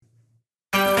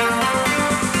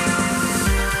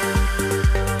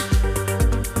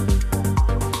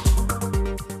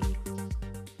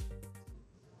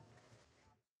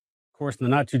course, in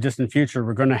the not too distant future,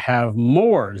 we're going to have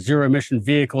more zero emission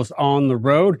vehicles on the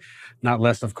road, not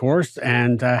less, of course.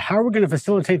 And how are we going to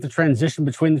facilitate the transition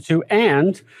between the two?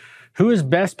 And who is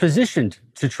best positioned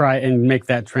to try and make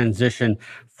that transition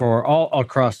for all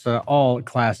across all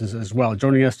classes as well?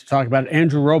 Joining us to talk about it,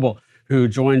 Andrew Wrobel, who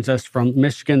joins us from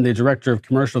Michigan, the Director of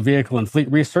Commercial Vehicle and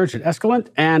Fleet Research at Escelant,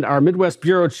 and our Midwest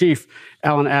Bureau Chief,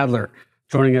 Alan Adler,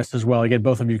 joining us as well. Again,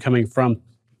 both of you coming from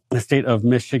the state of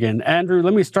Michigan. Andrew,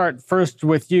 let me start first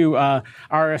with you.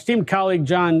 Our esteemed colleague,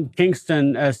 John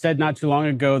Kingston, said not too long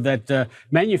ago that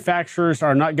manufacturers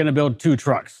are not going to build two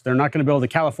trucks. They're not going to build a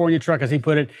California truck, as he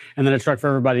put it, and then a truck for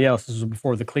everybody else. This was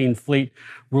before the clean fleet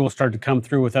rules started to come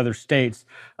through with other states.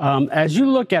 As you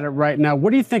look at it right now,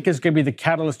 what do you think is going to be the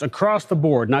catalyst across the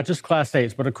board, not just Class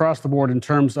 8s, but across the board in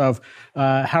terms of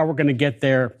how we're going to get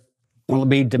there? Will it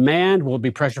be demand? Will it be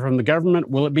pressure from the government?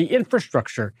 Will it be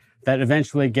infrastructure that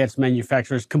eventually gets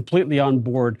manufacturers completely on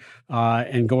board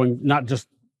and going not just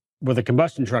with a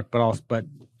combustion truck, but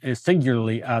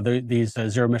singularly these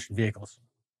zero-emission vehicles?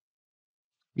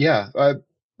 Yeah, I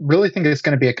really think it's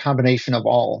going to be a combination of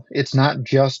all. It's not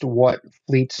just what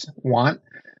fleets want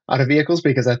out of vehicles,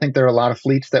 because I think there are a lot of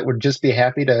fleets that would just be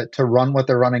happy to run what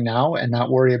they're running now and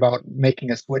not worry about making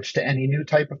a switch to any new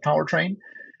type of powertrain.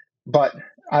 But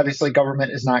obviously,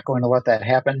 government is not going to let that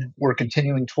happen. We're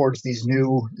continuing towards these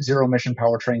new zero-emission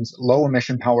powertrains,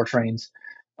 low-emission powertrains,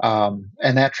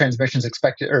 and that transition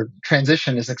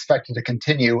is expected to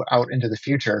continue out into the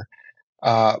future.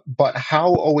 But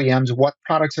how OEMs, what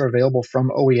products are available from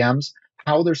OEMs,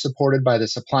 how they're supported by the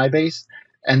supply base,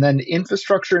 and then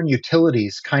infrastructure and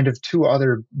utilities, kind of two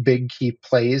other big key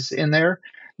plays in there.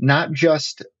 Not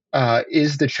just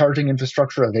is the charging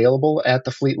infrastructure available at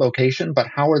the fleet location, but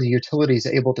how are the utilities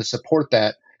able to support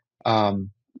that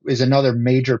is another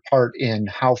major part in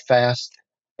how fast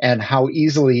and how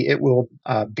easily it will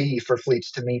be for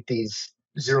fleets to meet these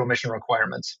zero emission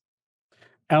requirements.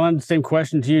 Alan, same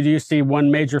question to you. Do you see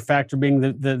one major factor being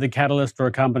the catalyst, or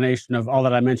a combination of all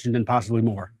that I mentioned and possibly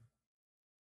more?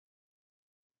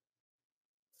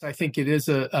 I think it is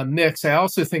a mix. I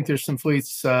also think there's some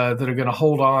fleets that are going to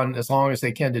hold on as long as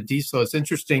they can to diesel. It's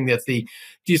interesting that the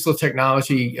Diesel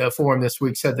Technology Forum this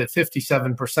week said that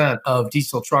 57% of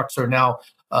diesel trucks are now,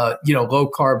 low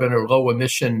carbon or low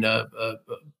emission,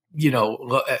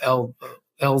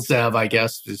 LZEV, I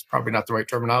guess, is probably not the right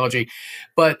terminology,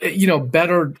 but,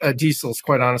 better diesels,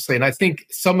 quite honestly. And I think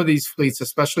some of these fleets,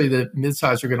 especially the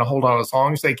midsize, are going to hold on as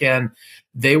long as they can.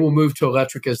 They will move to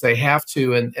electric as they have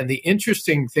to. And the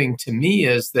interesting thing to me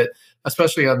is that,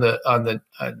 especially on the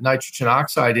nitrogen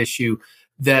oxide issue,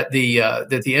 that the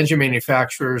engine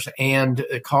manufacturers and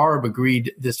CARB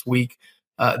agreed this week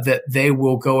that they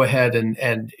will go ahead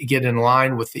and get in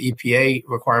line with the EPA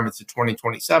requirements in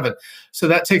 2027. So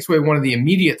that takes away one of the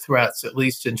immediate threats, at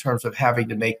least in terms of having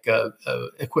to make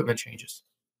equipment changes.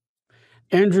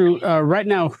 Andrew, right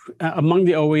now, among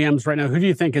the OEMs right now, who do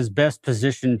you think is best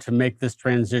positioned to make this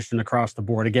transition across the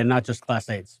board? Again, not just Class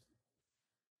 8s.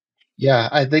 Yeah,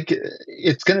 I think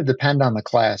it's going to depend on the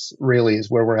class, really,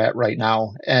 is where we're at right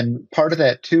now. And part of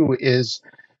that, too, is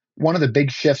one of the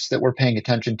big shifts that we're paying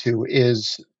attention to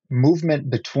is movement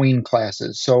between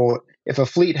classes. So if a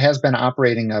fleet has been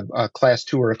operating a Class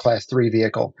 2 or a Class 3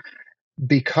 vehicle,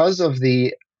 because of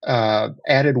the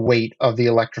added weight of the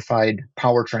electrified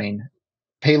powertrain,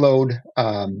 payload,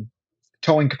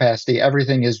 towing capacity,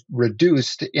 everything is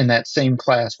reduced in that same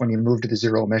class when you move to the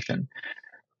zero emission.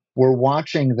 We're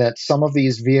watching that some of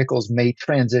these vehicles may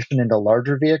transition into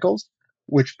larger vehicles,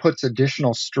 which puts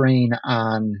additional strain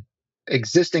on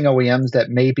existing OEMs that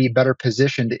may be better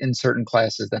positioned in certain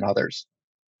classes than others.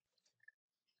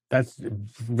 That's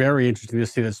very interesting to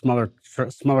see that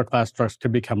smaller class trucks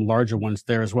could become larger ones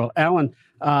there as well. Alan,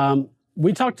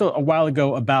 we talked a while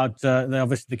ago about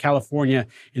obviously the California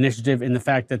initiative and the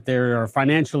fact that there are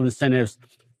financial incentives,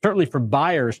 certainly for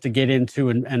buyers, to get into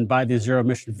and buy these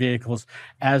zero-emission vehicles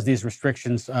as these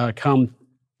restrictions come to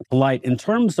light. In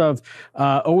terms of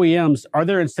OEMs, are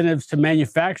there incentives to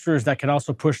manufacturers that can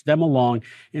also push them along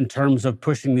in terms of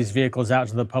pushing these vehicles out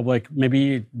to the public,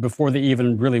 maybe before they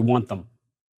even really want them?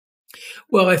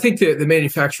 Well, I think the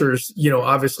manufacturers,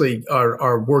 obviously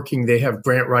are working. They have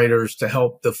grant writers to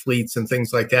help the fleets and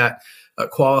things like that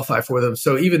qualify for them.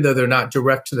 So even though they're not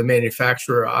direct to the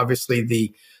manufacturer, obviously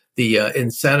the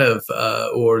incentive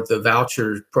or the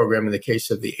voucher program in the case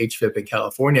of the HVIP in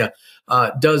California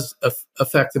does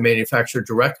affect the manufacturer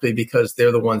directly because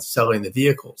they're the ones selling the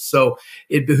vehicles. So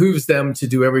it behooves them to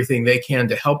do everything they can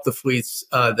to help the fleets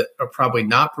that are probably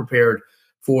not prepared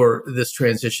for this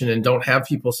transition and don't have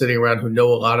people sitting around who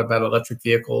know a lot about electric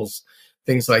vehicles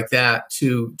things like that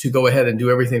to go ahead and do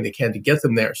everything they can to get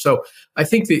them there. So I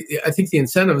think the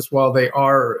incentives, while they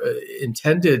are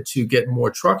intended to get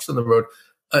more trucks on the road,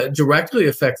 directly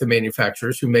affect the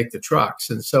manufacturers who make the trucks.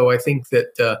 And so I think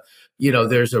that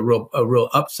there's a real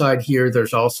upside here.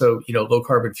 There's also low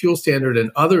carbon fuel standard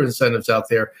and other incentives out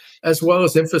there, as well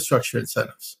as infrastructure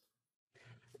incentives.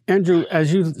 Andrew,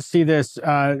 as you see this,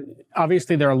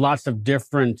 obviously there are lots of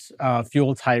different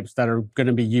fuel types that are going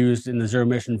to be used in the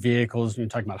zero-emission vehicles. We're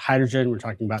talking about hydrogen, we're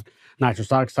talking about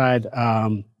nitrous oxide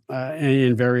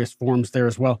in various forms there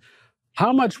as well.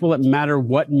 How much will it matter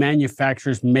what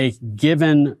manufacturers make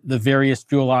given the various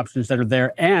fuel options that are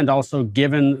there and also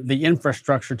given the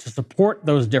infrastructure to support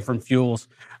those different fuels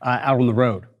out on the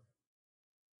road?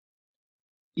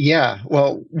 Yeah,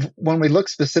 well, when we look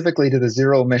specifically to the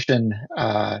zero emission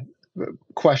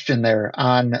question there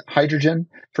on hydrogen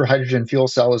for hydrogen fuel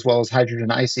cell as well as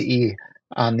hydrogen ICE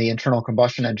on the internal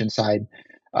combustion engine side,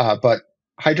 but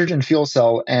hydrogen fuel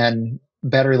cell and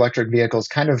battery electric vehicles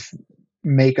kind of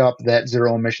make up that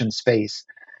zero emission space.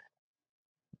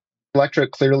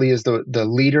 Electric clearly is the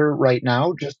leader right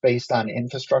now, just based on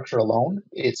infrastructure alone.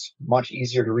 It's much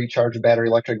easier to recharge a battery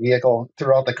electric vehicle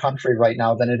throughout the country right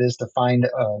now than it is to find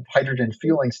a hydrogen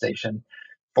fueling station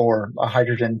for a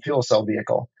hydrogen fuel cell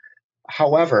vehicle.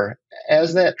 However,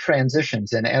 as that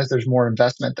transitions and as there's more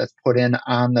investment that's put in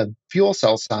on the fuel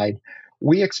cell side,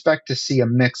 we expect to see a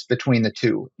mix between the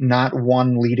two, not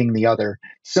one leading the other.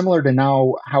 Similar to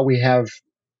now how we have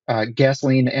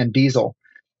gasoline and diesel,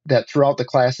 that throughout the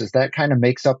classes, that kind of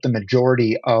makes up the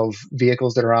majority of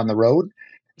vehicles that are on the road.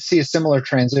 See a similar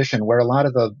transition where a lot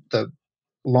of the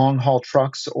long haul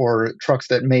trucks or trucks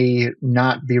that may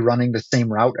not be running the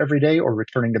same route every day or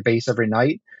returning to base every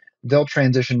night, they'll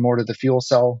transition more to the fuel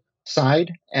cell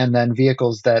side. And then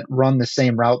vehicles that run the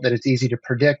same route that it's easy to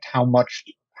predict how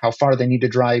far they need to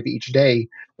drive each day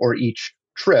or each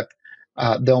trip,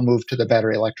 they'll move to the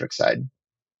battery electric side.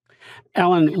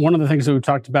 Alan, one of the things that we've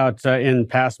talked about in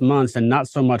past months and not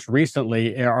so much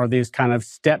recently are these kind of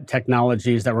step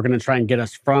technologies that we're going to try and get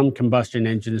us from combustion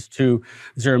engines to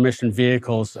zero-emission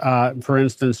vehicles. For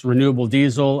instance, renewable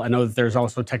diesel. I know that there's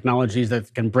also technologies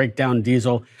that can break down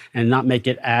diesel and not make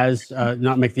it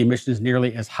not make the emissions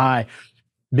nearly as high.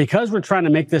 Because we're trying to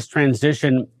make this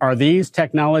transition, are these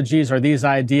technologies, are these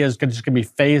ideas just going to be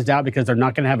phased out because they're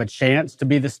not going to have a chance to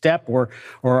be the step, or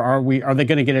are they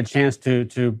going to get a chance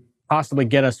to possibly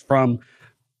get us from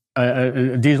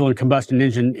a diesel and combustion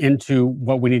engine into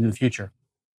what we need in the future?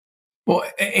 Well,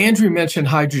 Andrew mentioned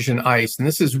hydrogen ICE, and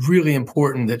this is really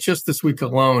important that just this week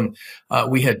alone,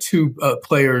 we had two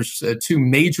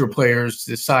major players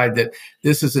decide that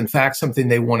this is in fact something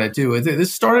they want to do.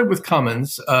 This started with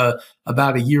Cummins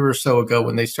about a year or so ago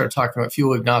when they started talking about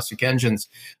fuel agnostic engines,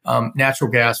 natural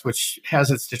gas, which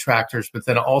has its detractors, but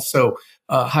then also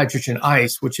hydrogen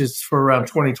ICE, which is for around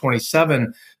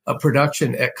 2027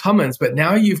 production at Cummins. But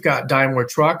now you've got Daimler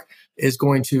Truck is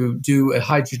going to do a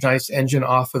hydrogen ICE engine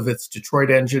off of its Detroit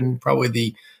engine, probably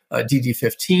the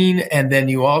DD15. And then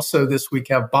you also this week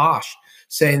have Bosch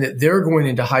saying that they're going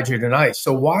into hydrogen ICE.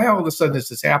 So why all of a sudden is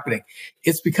this happening?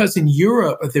 It's because in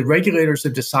Europe, the regulators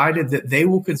have decided that they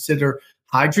will consider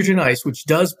hydrogen ICE, which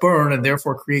does burn and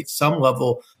therefore creates some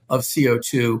level of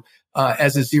CO2,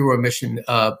 as a zero emission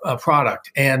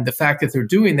product. And the fact that they're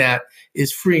doing that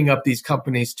is freeing up these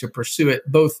companies to pursue it,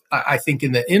 both, I think,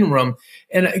 in the interim.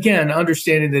 And again,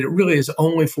 understanding that it really is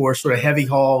only for sort of heavy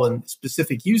haul and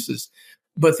specific uses.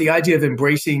 But the idea of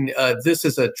embracing this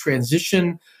as a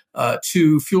transition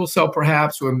to fuel cell,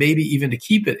 perhaps, or maybe even to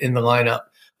keep it in the lineup,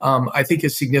 I think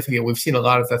is significant. We've seen a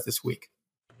lot of that this week.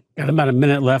 Got about a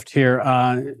minute left here.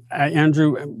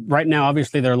 Andrew, right now,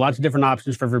 obviously, there are lots of different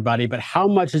options for everybody, but how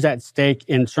much is at stake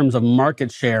in terms of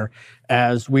market share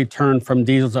as we turn from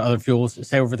diesel to other fuels,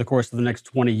 say, over the course of the next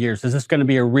 20 years? Is this going to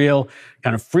be a real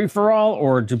kind of free-for-all,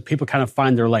 or do people kind of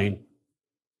find their lane?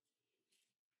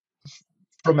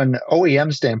 From an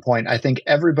OEM standpoint, I think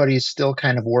everybody's still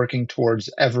kind of working towards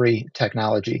every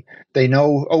technology.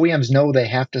 OEMs know they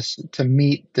have to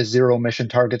meet the zero emission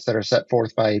targets that are set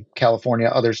forth by California,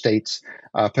 other states,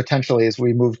 potentially as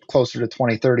we move closer to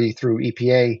 2030 through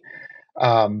EPA.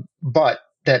 But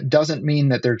that doesn't mean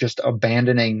that they're just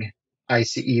abandoning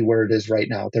ICE where it is right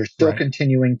now. They're still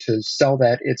continuing to sell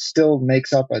that. It still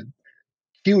makes up a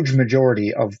huge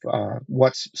majority of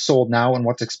what's sold now and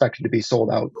what's expected to be sold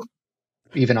out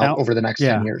even over the next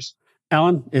 10 years.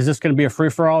 Alan, is this going to be a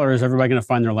free-for-all, or is everybody going to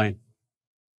find their lane?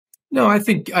 No, I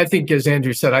think as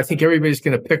Andrew said, I think everybody's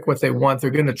going to pick what they want. They're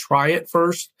going to try it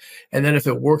first, and then if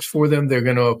it works for them, they're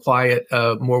going to apply it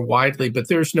more widely. But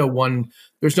there's no one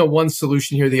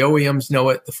solution here. The OEMs know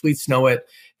it, the fleets know it,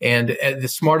 and the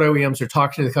smart OEMs are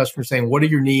talking to the customer, saying, "What are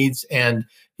your needs?" and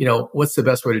what's the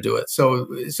best way to do it. So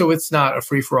it's not a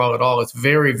free for all at all. It's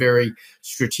very, very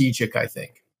strategic, I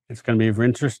think. It's going to be very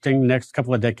interesting next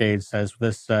couple of decades as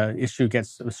this issue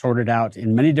gets sorted out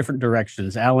in many different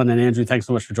directions. Alan and Andrew, thanks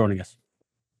so much for joining us.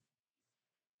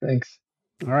 Thanks.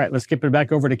 All right, let's skip it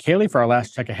back over to Kaylee for our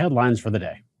last check of headlines for the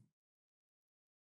day.